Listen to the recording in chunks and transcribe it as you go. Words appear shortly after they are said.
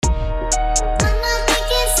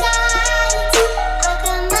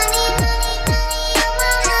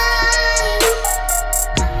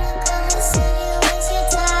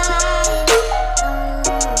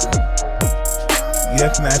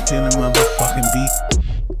Nassty on the motherfucking beat.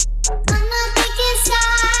 I'm not thinking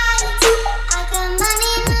sides. I got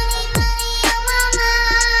money, money, money on my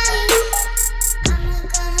mind. I'm not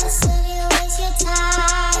gonna sit here waste your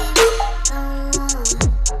time. No.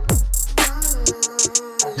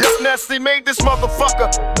 Yup, Nassty made this motherfucker.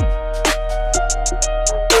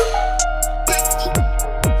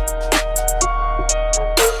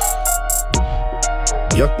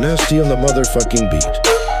 Yuck Nassty on the motherfucking beat.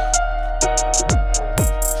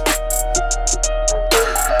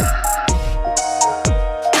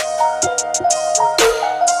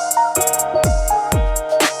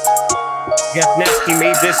 Yuck Nassty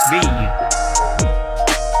made this beat.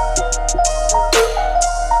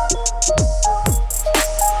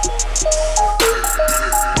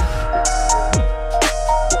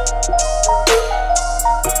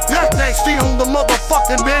 Yuck Nassty on the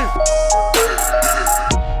motherfucking beat.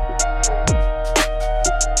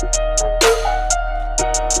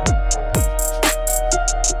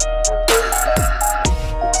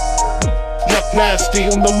 Nassty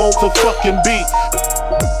on the motherfucking beat.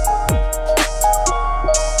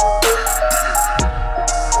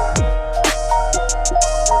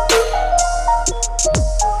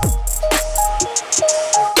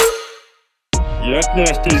 Yuck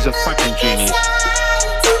Nasty's a fucking genius.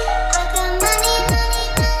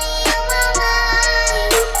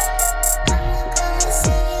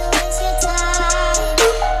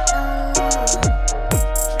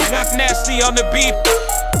 Yuck Nassty on the beat.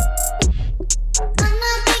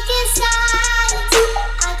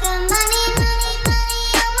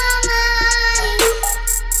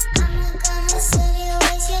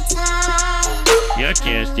 Yuck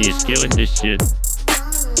Nassty is killing this shit.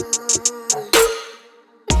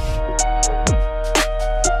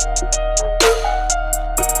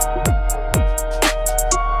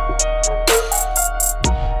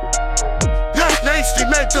 Yuck Nassty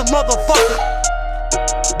made this motherfucker.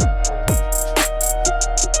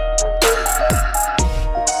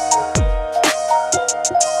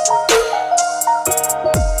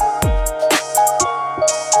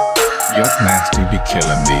 Yuck Nassty be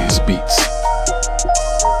killing these beats.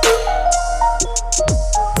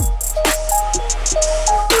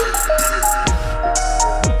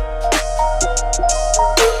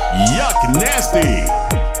 Yuck Nassty!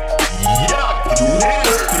 Yuck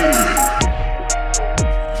Nassty!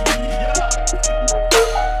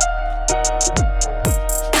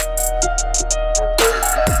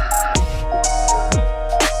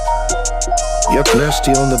 Yuck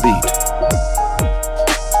Nassty on the beat.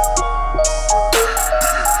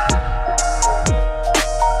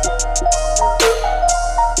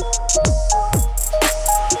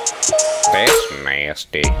 That's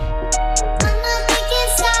nasty.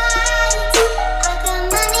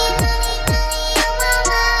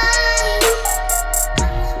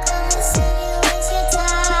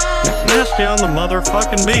 Nassty on the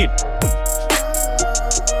motherfucking beat.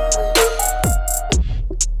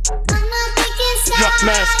 Yuck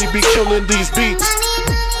Nassty be killing these beats.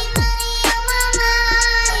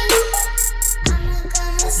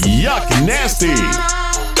 Yuck Nassty!